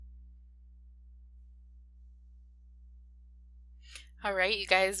All right, you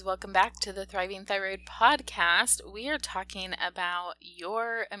guys, welcome back to the Thriving Thyroid Podcast. We are talking about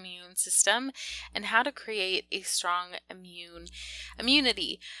your immune system and how to create a strong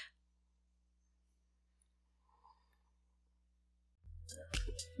immunity.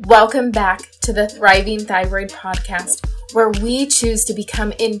 Welcome back to the Thriving Thyroid Podcast, where we choose to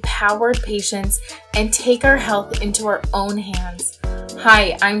become empowered patients and take our health into our own hands.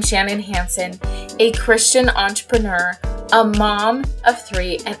 Hi, I'm Shannon Hansen, a Christian entrepreneur, a mom of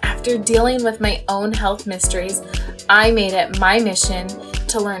 3, and after dealing with my own health mysteries, I made it my mission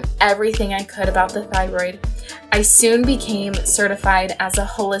to learn everything I could about the thyroid. I soon became certified as a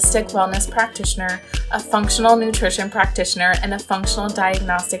holistic wellness practitioner, a functional nutrition practitioner, and a functional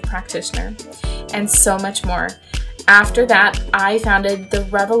diagnostic practitioner, and so much more. After that, I founded the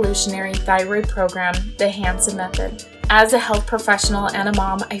revolutionary thyroid program, the Hansen Method. As a health professional and a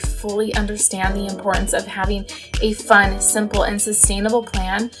mom, I fully understand the importance of having a fun, simple, and sustainable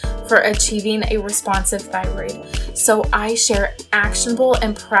plan for achieving a responsive thyroid. So I share actionable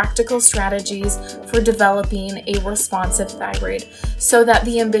and practical strategies for developing a responsive thyroid so that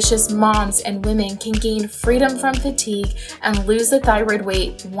the ambitious moms and women can gain freedom from fatigue and lose the thyroid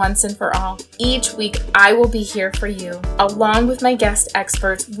weight once and for all. Each week, I will be here for you. Along with my guest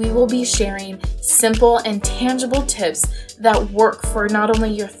experts, we will be sharing simple and tangible tips that work for not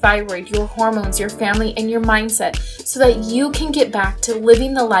only your thyroid, your hormones, your family, and your mindset so that you can get back to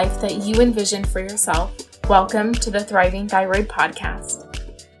living the life that you envisioned for yourself. Welcome to the Thriving Thyroid Podcast.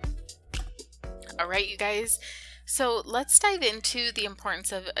 All right, you guys. So let's dive into the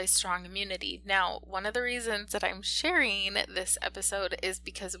importance of a strong immunity. Now, one of the reasons that I'm sharing this episode is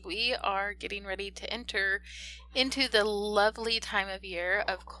because we are getting ready to enter into the lovely time of year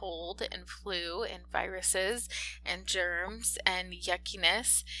of cold and flu and viruses and germs and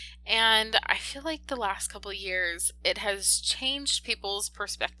yuckiness. And I feel like the last couple of years, it has changed people's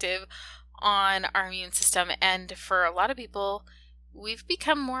perspective on our immune system. And for a lot of people, we've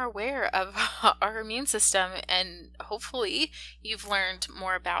become more aware of our immune system, and hopefully you've learned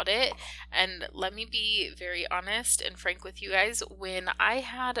more about it. And let me be very honest and frank with you guys. When I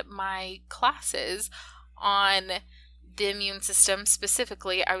had my classes on the immune system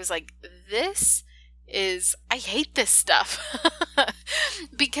specifically, I was like, I hate this stuff.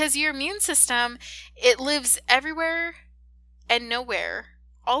 Because your immune system, it lives everywhere and nowhere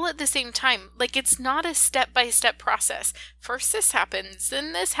all at the same time. Like, it's not a step-by-step process. First this happens,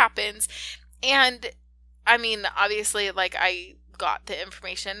 then this happens. And I mean, obviously, like, I got the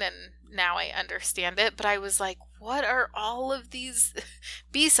information and now I understand it, but I was like, what are all of these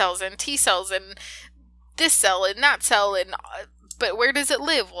B cells and T cells and this cell and that cell, and but where does it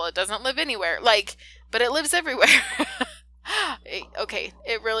live? Well, it doesn't live anywhere. Like, but it lives everywhere. Okay,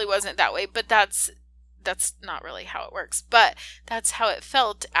 it really wasn't that way, but that's not really how it works, but that's how it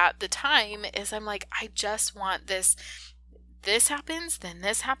felt at the time. Is I'm like, I just want this happens, then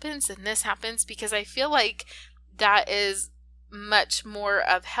this happens, and this happens, because I feel like that is much more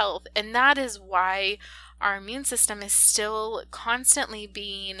of health. And that is why our immune system is still constantly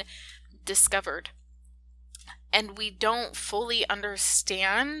being discovered. And we don't fully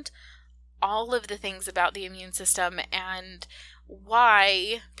understand all of the things about the immune system and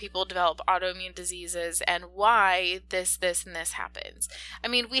why people develop autoimmune diseases and why this, and this happens. I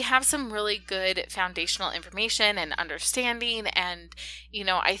mean, we have some really good foundational information and understanding, and,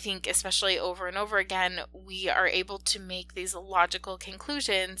 I think especially over and over again, we are able to make these logical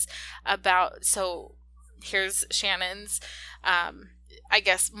conclusions about, so here's Shannon's, I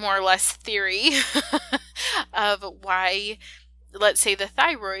guess, more or less theory of why, let's say, the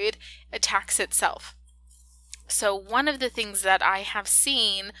thyroid attacks itself. So one of the things that I have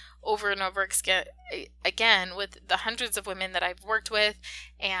seen over and over again with the hundreds of women that I've worked with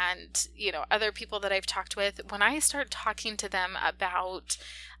and, other people that I've talked with, when I start talking to them about,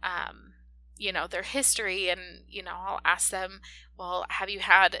 their history, and, I'll ask them, well, have you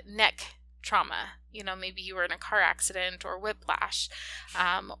had neck trauma? Maybe you were in a car accident or whiplash,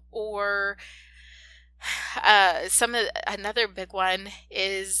 or another big one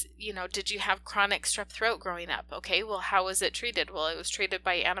is, did you have chronic strep throat growing up? Okay, well, how was it treated? Well, it was treated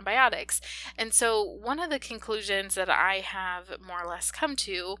by antibiotics. And so one of the conclusions that I have more or less come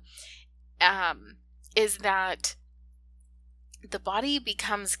to is that the body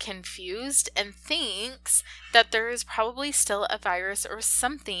becomes confused and thinks that there is probably still a virus or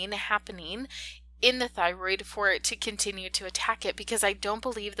something happening in the thyroid for it to continue to attack it, because I don't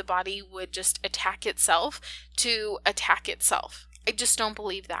believe the body would just attack itself to attack itself. I just don't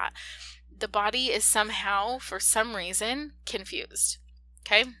believe that. The body is somehow, for some reason, confused.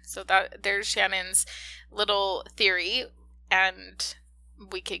 Okay, so there's Shannon's little theory. and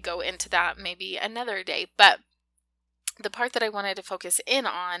we could go into that maybe another day. But the part that I wanted to focus in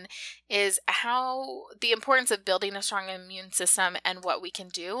on is how the importance of building a strong immune system and what we can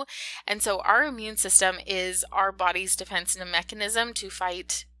do. And so our immune system is our body's defense mechanism to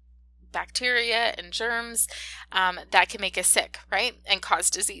fight bacteria and germs that can make us sick, right? And cause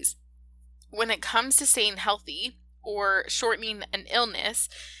disease. When it comes to staying healthy or shortening an illness,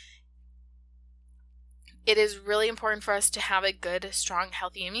 it is really important for us to have a good, strong,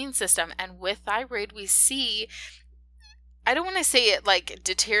 healthy immune system. And with thyroid, we see, I don't want to say it like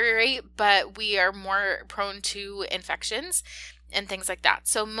deteriorate, but we are more prone to infections and things like that.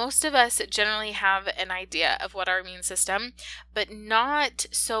 So most of us generally have an idea of what our immune system, but not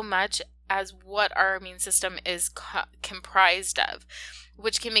so much as what our immune system is comprised of,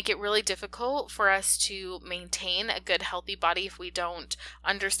 which can make it really difficult for us to maintain a good, healthy body if we don't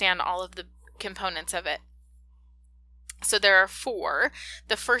understand all of the components of it. So there are 4.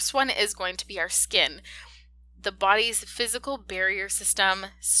 The first one is going to be our skin. The body's physical barrier system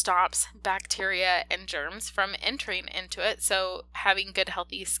stops bacteria and germs from entering into it. So having good,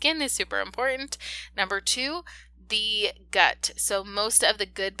 healthy skin is super important. Number 2, the gut. So most of the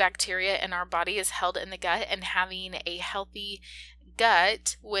good bacteria in our body is held in the gut, and having a healthy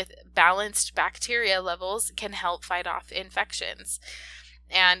gut with balanced bacteria levels can help fight off infections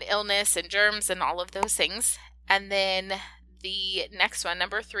and illness and germs and all of those things. And then the next one,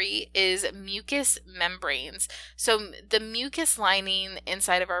 number 3, is mucous membranes. So the mucus lining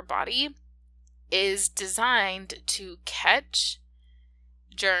inside of our body is designed to catch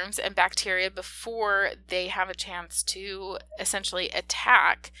germs and bacteria before they have a chance to essentially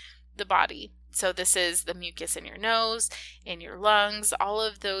attack the body. So this is the mucus in your nose, in your lungs, all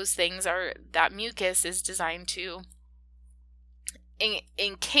of those things are, that mucus is designed to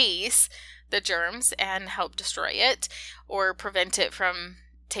encase the germs and help destroy it or prevent it from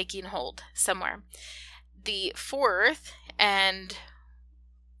taking hold somewhere. The 4th, and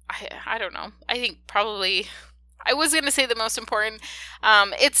I don't know, I think probably, I was going to say the most important.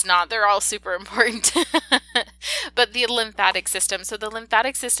 It's not. They're all super important. But the lymphatic system. So the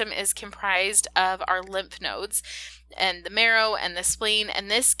lymphatic system is comprised of our lymph nodes and the marrow and the spleen. And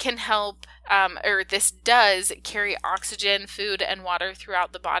this can help, this does carry oxygen, food, and water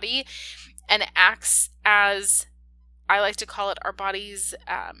throughout the body, and acts as, I like to call it, our body's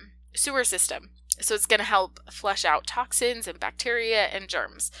sewer system. So it's going to help flush out toxins and bacteria and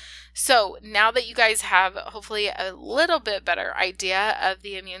germs. So now that you guys have hopefully a little bit better idea of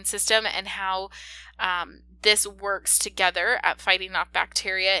the immune system and how this works together at fighting off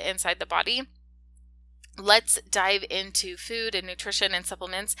bacteria inside the body, let's dive into food and nutrition and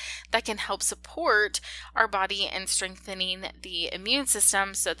supplements that can help support our body and strengthening the immune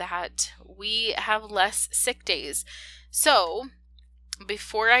system so that we have less sick days. So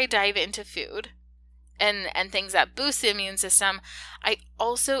before I dive into food and things that boost the immune system, I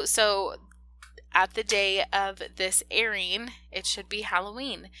also, so at the day of this airing, it should be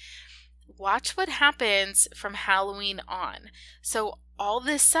Halloween. Watch what happens from Halloween on. So all of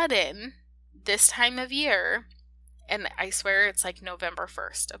a sudden, this time of year, and I swear it's like November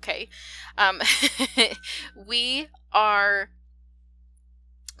 1st, okay? We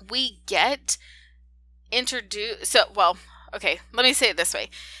get introduced, okay, let me say it this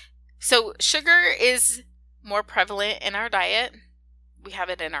way. So sugar is more prevalent in our diet. We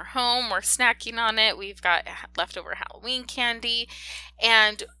have it in our home. We're snacking on it. We've got leftover Halloween candy.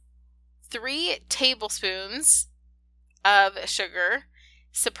 And 3 tablespoons of sugar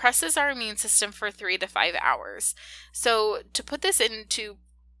suppresses our immune system for 3 to 5 hours. So to put this into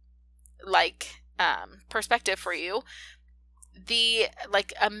perspective for you,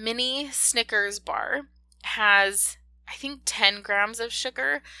 a mini Snickers bar has, I think, 10 grams of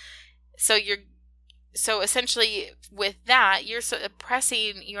sugar. So essentially with that, you're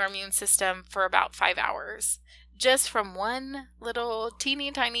suppressing your immune system for about 5 hours just from one little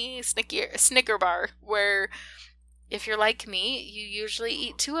teeny tiny Snicker bar, where if you're like me, you usually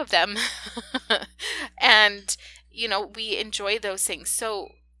eat 2 of them. And, we enjoy those things. So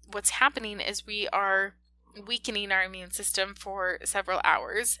what's happening is we are weakening our immune system for several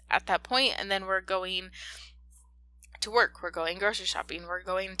hours at that point, and then we're going to work, we're going grocery shopping, we're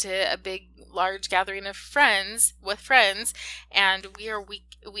going to a big, large gathering of friends, and we are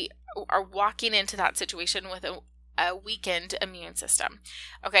walking into that situation with a weakened immune system.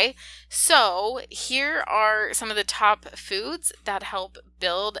 Okay, so here are some of the top foods that help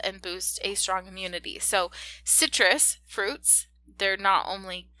build and boost a strong immunity. So citrus fruits, they're not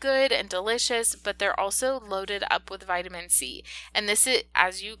only good and delicious, but they're also loaded up with vitamin C. And this is,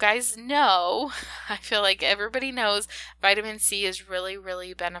 as you guys know, I feel like everybody knows vitamin C is really,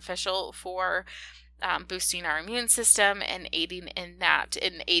 really beneficial for boosting our immune system and aiding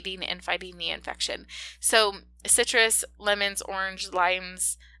in fighting the infection. So citrus, lemons, orange,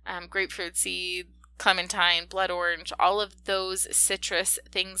 limes, grapefruit seed, clementine, blood orange, all of those citrus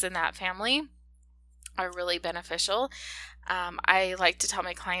things in that family are really beneficial. I like to tell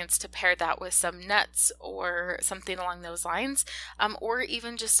my clients to pair that with some nuts or something along those lines, or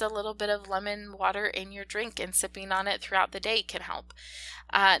even just a little bit of lemon water in your drink and sipping on it throughout the day can help.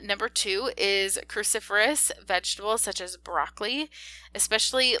 Number 2 is cruciferous vegetables such as broccoli.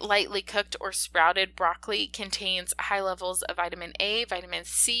 Especially lightly cooked or sprouted broccoli contains high levels of vitamin A, vitamin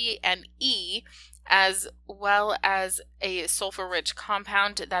C, and E, as well as a sulfur-rich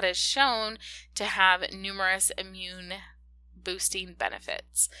compound that is shown to have numerous immune boosting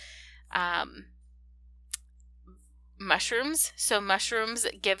benefits. Mushrooms. So mushrooms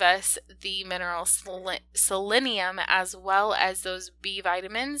give us the mineral selenium as well as those B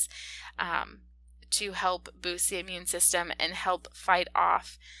vitamins to help boost the immune system and help fight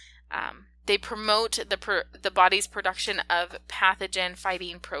off. They promote the body's production of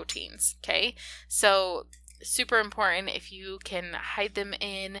pathogen-fighting proteins, okay? So super important. If you can hide them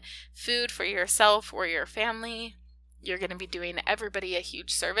in food for yourself or your family, you're going to be doing everybody a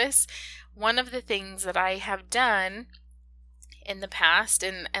huge service. One of the things that I have done in the past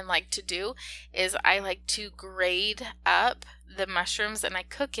and like to do is I like to grate up the mushrooms and I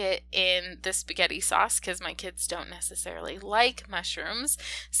cook it in the spaghetti sauce because my kids don't necessarily like mushrooms.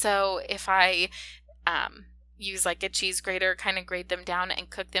 So if I use like a cheese grater, kind of grate them down and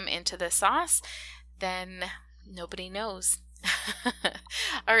cook them into the sauce, then nobody knows.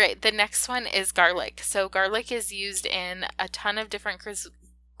 All right, the next one is garlic. So garlic is used in a ton of different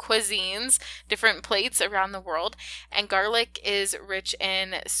cuisines, different plates around the world, and garlic is rich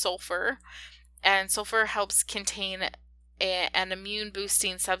in sulfur, and sulfur helps contain an immune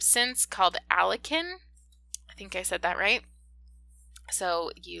boosting substance called allicin. I think I said that right.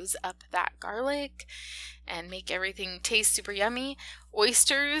 So use up that garlic and make everything taste super yummy.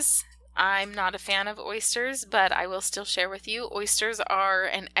 Oysters. I'm not a fan of oysters, but I will still share with you. Oysters are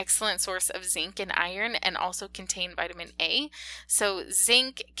an excellent source of zinc and iron and also contain vitamin A. So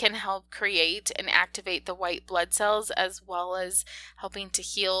zinc can help create and activate the white blood cells as well as helping to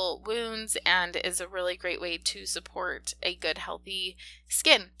heal wounds and is a really great way to support a good, healthy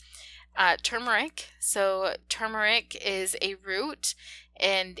skin. Turmeric. So turmeric is a root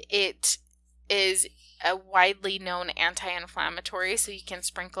and it is a widely known anti-inflammatory, so you can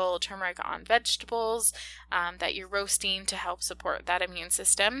sprinkle turmeric on vegetables that you're roasting to help support that immune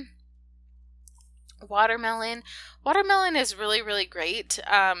system. Watermelon. Watermelon is really, really great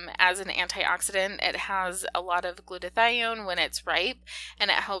as an antioxidant. It has a lot of glutathione when it's ripe,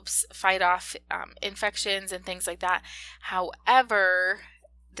 and it helps fight off infections and things like that. However,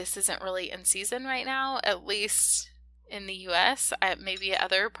 this isn't really in season right now, at least in the US, maybe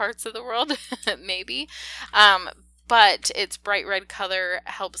other parts of the world, maybe. But its bright red color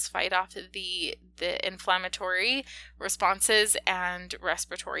helps fight off the inflammatory responses and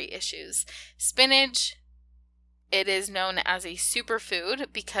respiratory issues. Spinach, it is known as a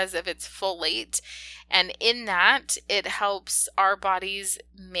superfood because of its folate, and in that, it helps our bodies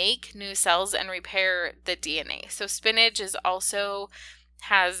make new cells and repair the DNA. So spinach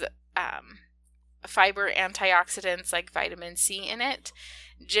has fiber antioxidants like vitamin C in it.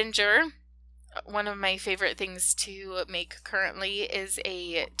 Ginger, one of my favorite things to make currently is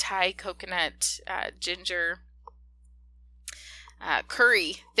a Thai coconut ginger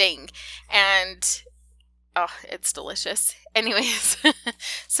curry thing. And it's delicious. Anyways,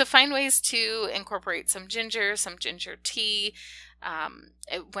 so find ways to incorporate some ginger tea.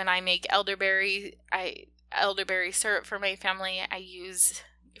 When I make elderberry syrup for my family, I use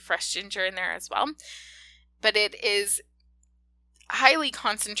fresh ginger in there as well. But it is highly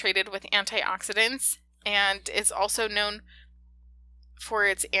concentrated with antioxidants and is also known for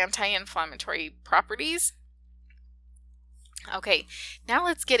its anti-inflammatory properties. Okay, now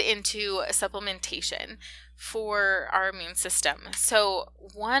let's get into supplementation for our immune system. So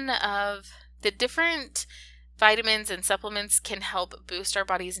one of the different vitamins and supplements can help boost our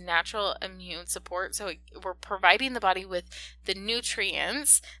body's natural immune support. So we're providing the body with the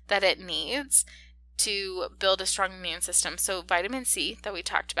nutrients that it needs to build a strong immune system. So vitamin C that we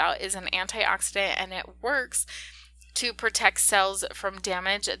talked about is an antioxidant, and it works to protect cells from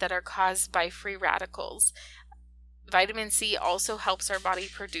damage that are caused by free radicals. Vitamin C also helps our body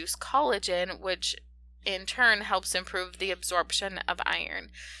produce collagen, which in turn helps improve the absorption of iron.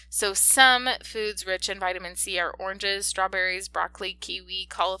 So some foods rich in vitamin C are oranges, strawberries, broccoli, kiwi,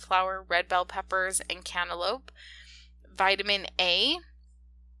 cauliflower, red bell peppers, and cantaloupe. Vitamin A,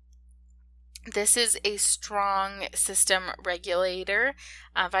 this is a strong system regulator.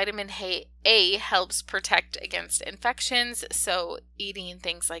 Vitamin A helps protect against infections, so eating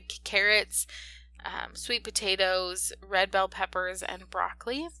things like carrots, sweet potatoes, red bell peppers, and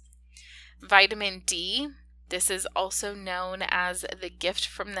broccoli. Vitamin D, this is also known as the gift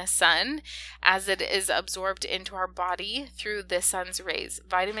from the sun, as it is absorbed into our body through the sun's rays.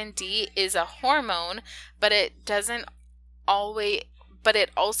 Vitamin D is a hormone, but it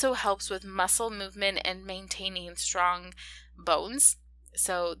also helps with muscle movement and maintaining strong bones.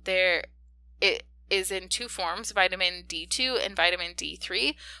 So it is in two forms, vitamin D2 and vitamin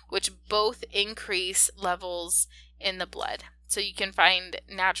D3, which both increase levels in the blood. So you can find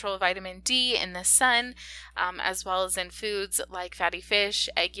natural vitamin D in the sun, as well as in foods like fatty fish,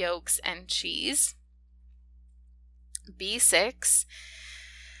 egg yolks, and cheese. B6.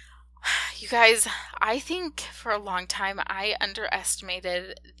 You guys, I think for a long time I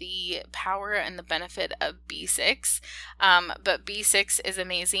underestimated the power and the benefit of B6, but B6 is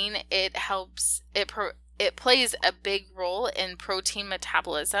amazing. It helps, it plays a big role in protein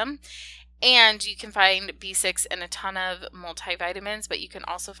metabolism. And you can find B6 in a ton of multivitamins, but you can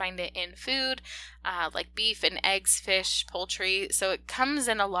also find it in food, like beef and eggs, fish, poultry. So it comes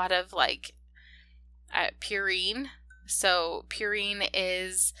in a lot of like purine. So purine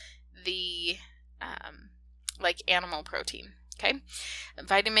is the like animal protein. Okay.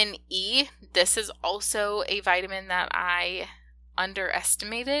 Vitamin E, this is also a vitamin that I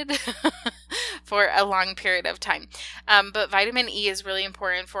underestimated for a long period of time. But vitamin E is really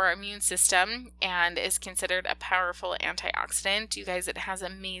important for our immune system and is considered a powerful antioxidant. You guys, it has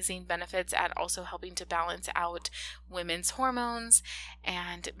amazing benefits at also helping to balance out women's hormones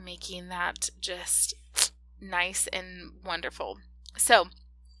and making that just nice and wonderful. So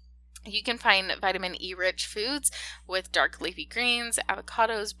you can find vitamin E rich foods with dark leafy greens,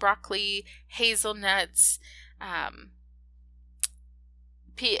 avocados, broccoli, hazelnuts,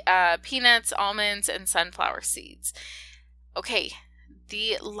 peanuts, almonds, and sunflower seeds. Okay,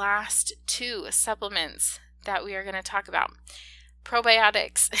 the last two supplements that we are going to talk about.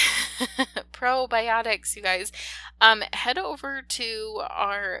 Probiotics. Probiotics, you guys. Head over to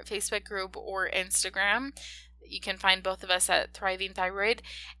our Facebook group or Instagram. You can find both of us at Thriving Thyroid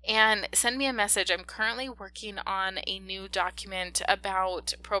and send me a message. I'm currently working on a new document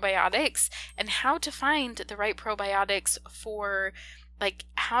about probiotics and how to find the right probiotics for like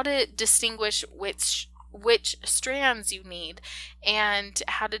how to distinguish which strands you need and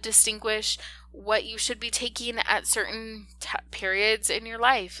how to distinguish what you should be taking at certain periods in your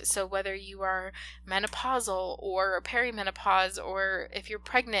life. So whether you are menopausal or perimenopause or if you're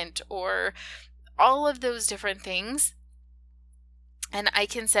pregnant or all of those different things. And I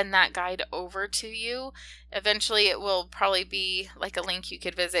can send that guide over to you. Eventually it will probably be like a link you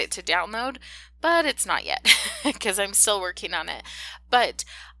could visit to download, but it's not yet because I'm still working on it. But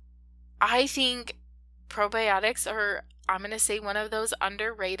I think probiotics are, I'm going to say, one of those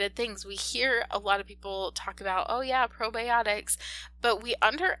underrated things. We hear a lot of people talk about, oh yeah, probiotics, but we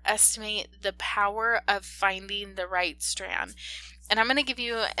underestimate the power of finding the right strand. And I'm going to give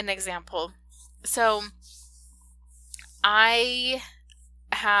you an example. So I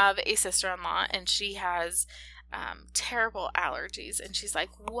have a sister-in-law and she has terrible allergies, and she's like,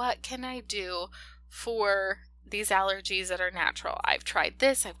 what can I do for these allergies that are natural? I've tried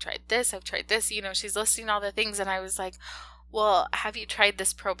this, I've tried this, I've tried this, you know, she's listing all the things. And I was like, well, have you tried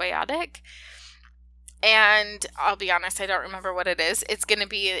this probiotic? And I'll be honest, I don't remember what it is. It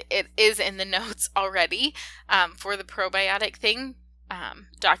is in the notes already for the probiotic thing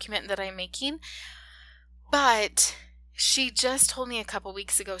document that I'm making. But she just told me a couple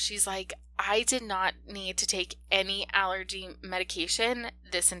weeks ago, she's like, I did not need to take any allergy medication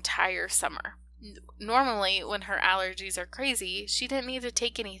this entire summer. Normally, when her allergies are crazy, she didn't need to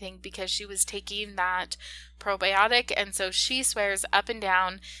take anything because she was taking that probiotic. And so she swears up and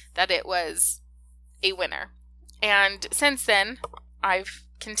down that it was a winner. And since then, I've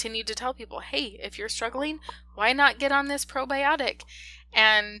continued to tell people, hey, if you're struggling, why not get on this probiotic?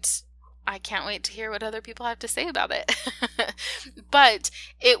 And I can't wait to hear what other people have to say about it. But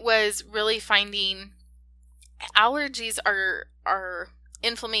it was really finding allergies are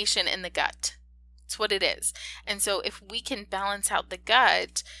inflammation in the gut. It's what it is. And so if we can balance out the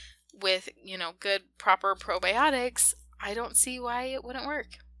gut with, you know, good, proper probiotics, I don't see why it wouldn't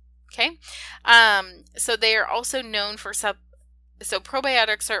work. Okay. So they are also known for So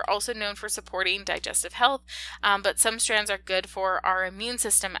probiotics are also known for supporting digestive health, but some strands are good for our immune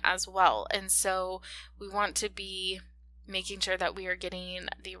system as well. And so we want to be making sure that we are getting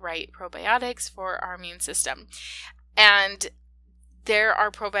the right probiotics for our immune system. And there are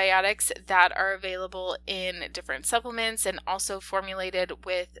probiotics that are available in different supplements and also formulated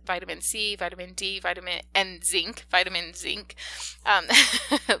with vitamin C, vitamin D, zinc,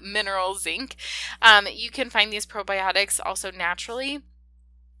 mineral zinc. You can find these probiotics also naturally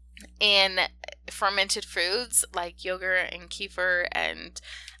in fermented foods like yogurt and kefir and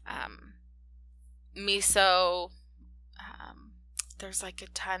miso. There's like a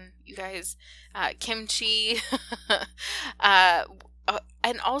ton, you guys, kimchi,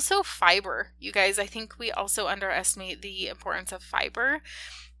 and also fiber. You guys, I think we also underestimate the importance of fiber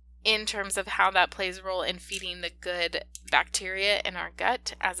in terms of how that plays a role in feeding the good bacteria in our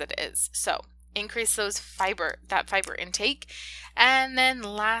gut as it is. So increase that fiber intake. And then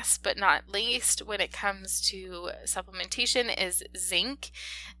last but not least, when it comes to supplementation, is zinc.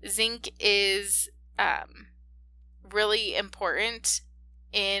 Zinc is really important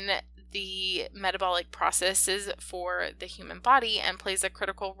in the metabolic processes for the human body and plays a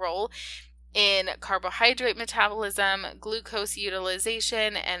critical role in carbohydrate metabolism, glucose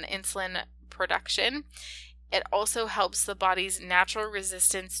utilization, and insulin production. It also helps the body's natural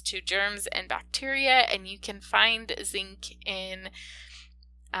resistance to germs and bacteria, and you can find zinc in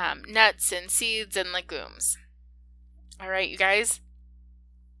nuts and seeds and legumes. All right, you guys.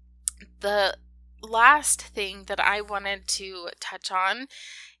 The last thing that I wanted to touch on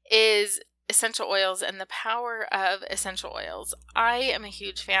is essential oils and the power of essential oils. I am a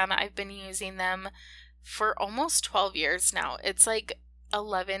huge fan. I've been using them for almost 12 years now. It's like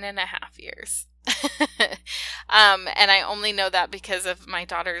 11 and a half years. And I only know that because of my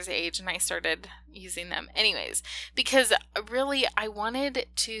daughter's age and I started using them anyways, because really I wanted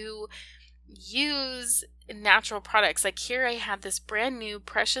to use natural products. Like here I had this brand new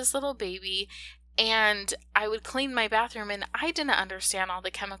precious little baby and I would clean my bathroom and I didn't understand all the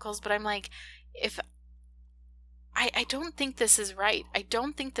chemicals, but I'm like, I don't think this is right. I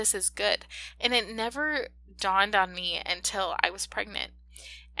don't think this is good. And it never dawned on me until I was pregnant.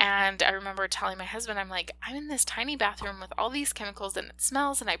 And I remember telling my husband, I'm like, I'm in this tiny bathroom with all these chemicals and it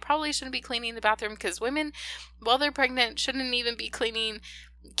smells and I probably shouldn't be cleaning the bathroom because women, while they're pregnant, shouldn't even be cleaning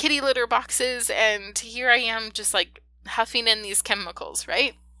kitty litter boxes. And here I am just like huffing in these chemicals,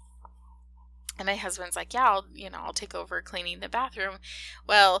 right? And my husband's like, yeah, I'll take over cleaning the bathroom.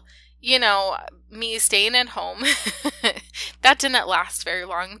 Well, me staying at home, that didn't last very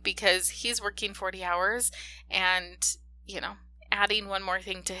long because he's working 40 hours and, adding one more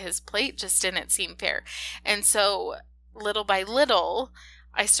thing to his plate just didn't seem fair. And so little by little,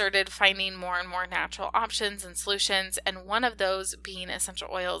 I started finding more and more natural options and solutions, and one of those being essential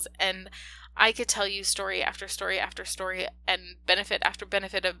oils. And I could tell you story after story after story and benefit after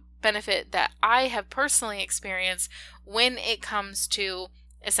benefit of benefit that I have personally experienced when it comes to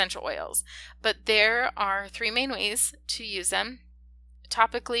essential oils. But there are 3 main ways to use them: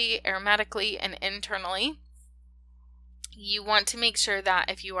 topically, aromatically, and internally. You want to make sure that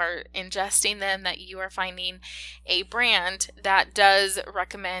if you are ingesting them, that you are finding a brand that does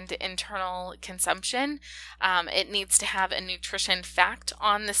recommend internal consumption. It needs to have a nutrition fact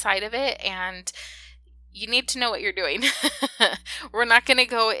on the side of it, and you need to know what you're doing. We're not going to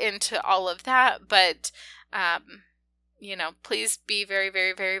go into all of that, but, please be very,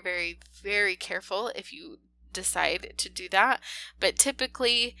 very, very, very, very careful if you decide to do that. But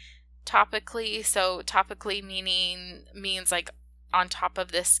typically, topically, so topically means like on top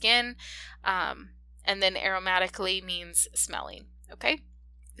of the skin, and then aromatically means smelling. Okay,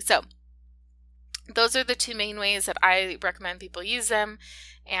 so those are the 2 main ways that I recommend people use them.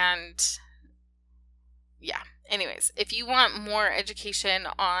 And yeah, anyways, if you want more education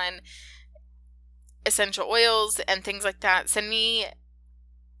on essential oils and things like that, send me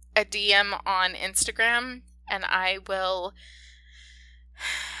a DM on Instagram and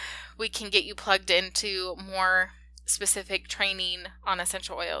we can get you plugged into more specific training on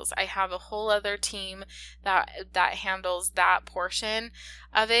essential oils. I have a whole other team that handles that portion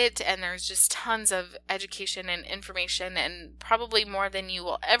of it, and there's just tons of education and information, and probably more than you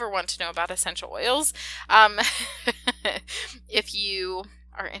will ever want to know about essential oils, if you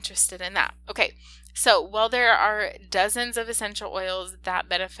are interested in that. Okay, so while there are dozens of essential oils that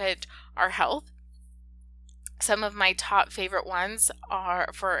benefit our health, some of my top favorite ones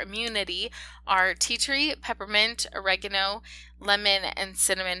for immunity are tea tree, peppermint, oregano, lemon, and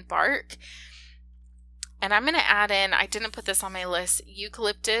cinnamon bark. And I'm going to add in, I didn't put this on my list,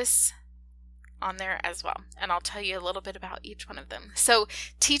 eucalyptus, on there as well. And I'll tell you a little bit about each one of them. So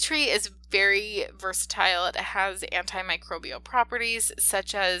tea tree is very versatile. It has antimicrobial properties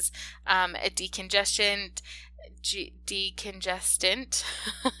such as a decongestant,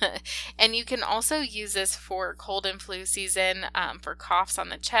 and you can also use this for cold and flu season, for coughs on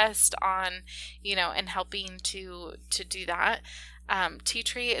the chest, and helping to do that. Tea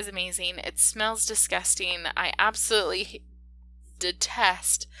tree is amazing. It smells disgusting. I absolutely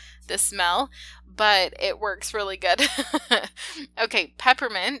detest the smell, but it works really good. Okay,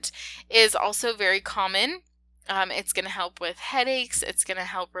 peppermint is also very common. It's going to help with headaches. It's going to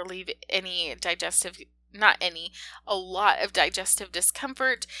help relieve a lot of digestive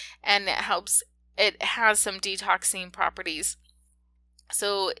discomfort, and it has some detoxing properties.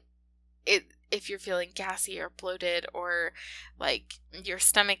 So if you're feeling gassy or bloated or like your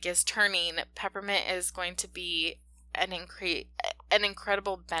stomach is turning, peppermint is going to be an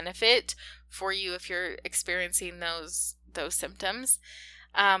incredible benefit for you if you're experiencing those symptoms.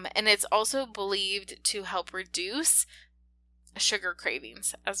 And it's also believed to help reduce sugar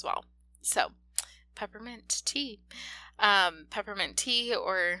cravings as well. So peppermint tea,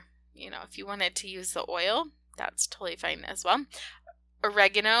 or, if you wanted to use the oil, that's totally fine as well.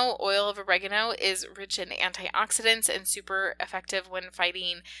 Oil of oregano is rich in antioxidants and super effective when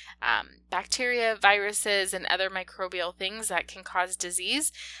fighting bacteria, viruses, and other microbial things that can cause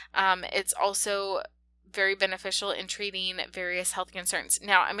disease. It's also very beneficial in treating various health concerns.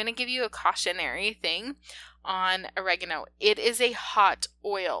 Now, I'm going to give you a cautionary thing on oregano. It is a hot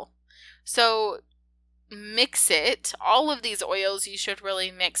oil. So mix it. All of these oils you should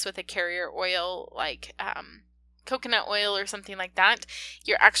really mix with a carrier oil like coconut oil or something like that.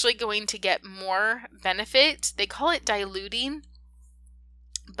 You're actually going to get more benefit. They call it diluting.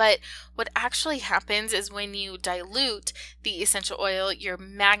 But what actually happens is when you dilute the essential oil, you're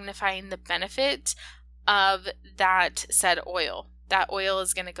magnifying the benefit of that said oil. That oil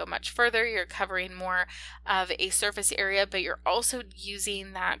is going to go much further. You're covering more of a surface area, but you're also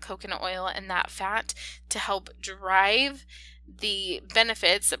using that coconut oil and that fat to help drive the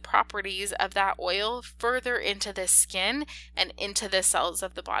benefits, the properties of that oil further into the skin and into the cells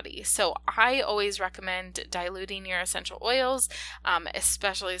of the body. So I always recommend diluting your essential oils,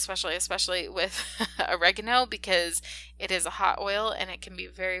 especially with oregano, because it is a hot oil and it can be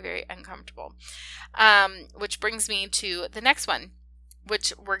very, very uncomfortable. Which brings me to the next one,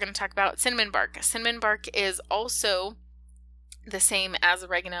 which we're going to talk about, cinnamon bark. Cinnamon bark is also the same as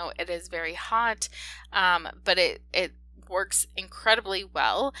oregano. It is very hot, but it works incredibly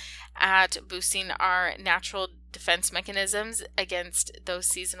well at boosting our natural defense mechanisms against those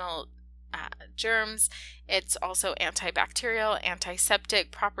seasonal germs. It's also antibacterial,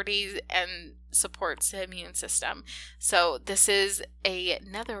 antiseptic properties, and supports the immune system. So this is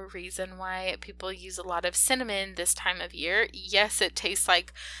another reason why people use a lot of cinnamon this time of year. Yes, it tastes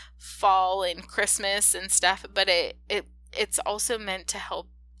like fall and Christmas and stuff, but it's also meant to help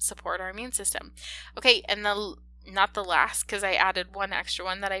support our immune system. Okay, and not the last, because I added one extra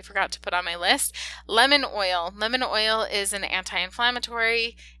one that I forgot to put on my list. Lemon oil. Lemon oil is an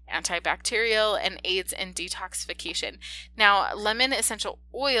anti-inflammatory, antibacterial, and aids in detoxification. Now, lemon essential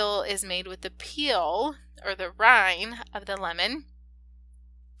oil is made with the peel or the rind of the lemon.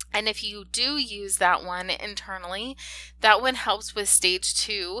 And if you do use that one internally, that one helps with stage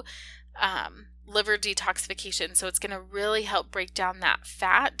 2 liver detoxification. So it's going to really help break down that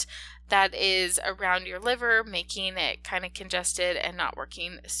fat that is around your liver, making it kind of congested and not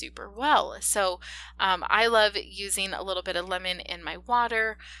working super well. So I love using a little bit of lemon in my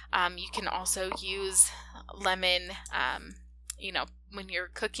water. You can also use lemon, when you're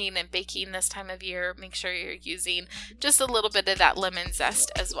cooking and baking this time of year, make sure you're using just a little bit of that lemon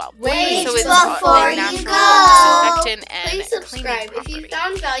zest as well. Wait, so it's before a natural you go, disinfectant and please subscribe if you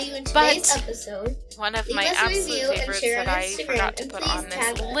found value in today's episode. One of Leave my us a absolute review and favorites share on that I Instagram, forgot to and put please on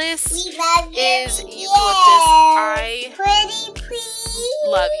tag this us. list We love is you. eucalyptus. I Pretty please.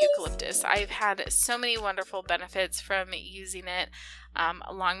 love eucalyptus. I've had so many wonderful benefits from using it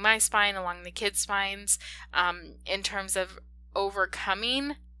along my spine, along the kids' spines, in terms of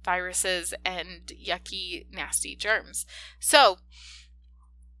overcoming viruses and yucky, nasty germs. So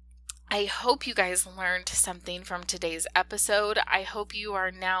I hope you guys learned something from today's episode. I hope you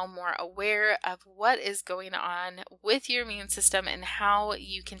are now more aware of what is going on with your immune system and how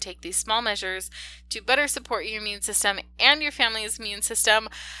you can take these small measures to better support your immune system and your family's immune system.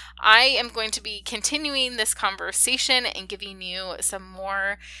 I am going to be continuing this conversation and giving you some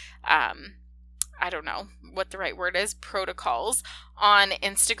more I don't know what the right word is, protocols on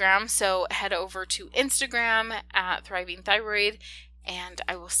Instagram. So head over to Instagram at Thriving Thyroid And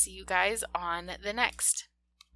I will see you guys on the next.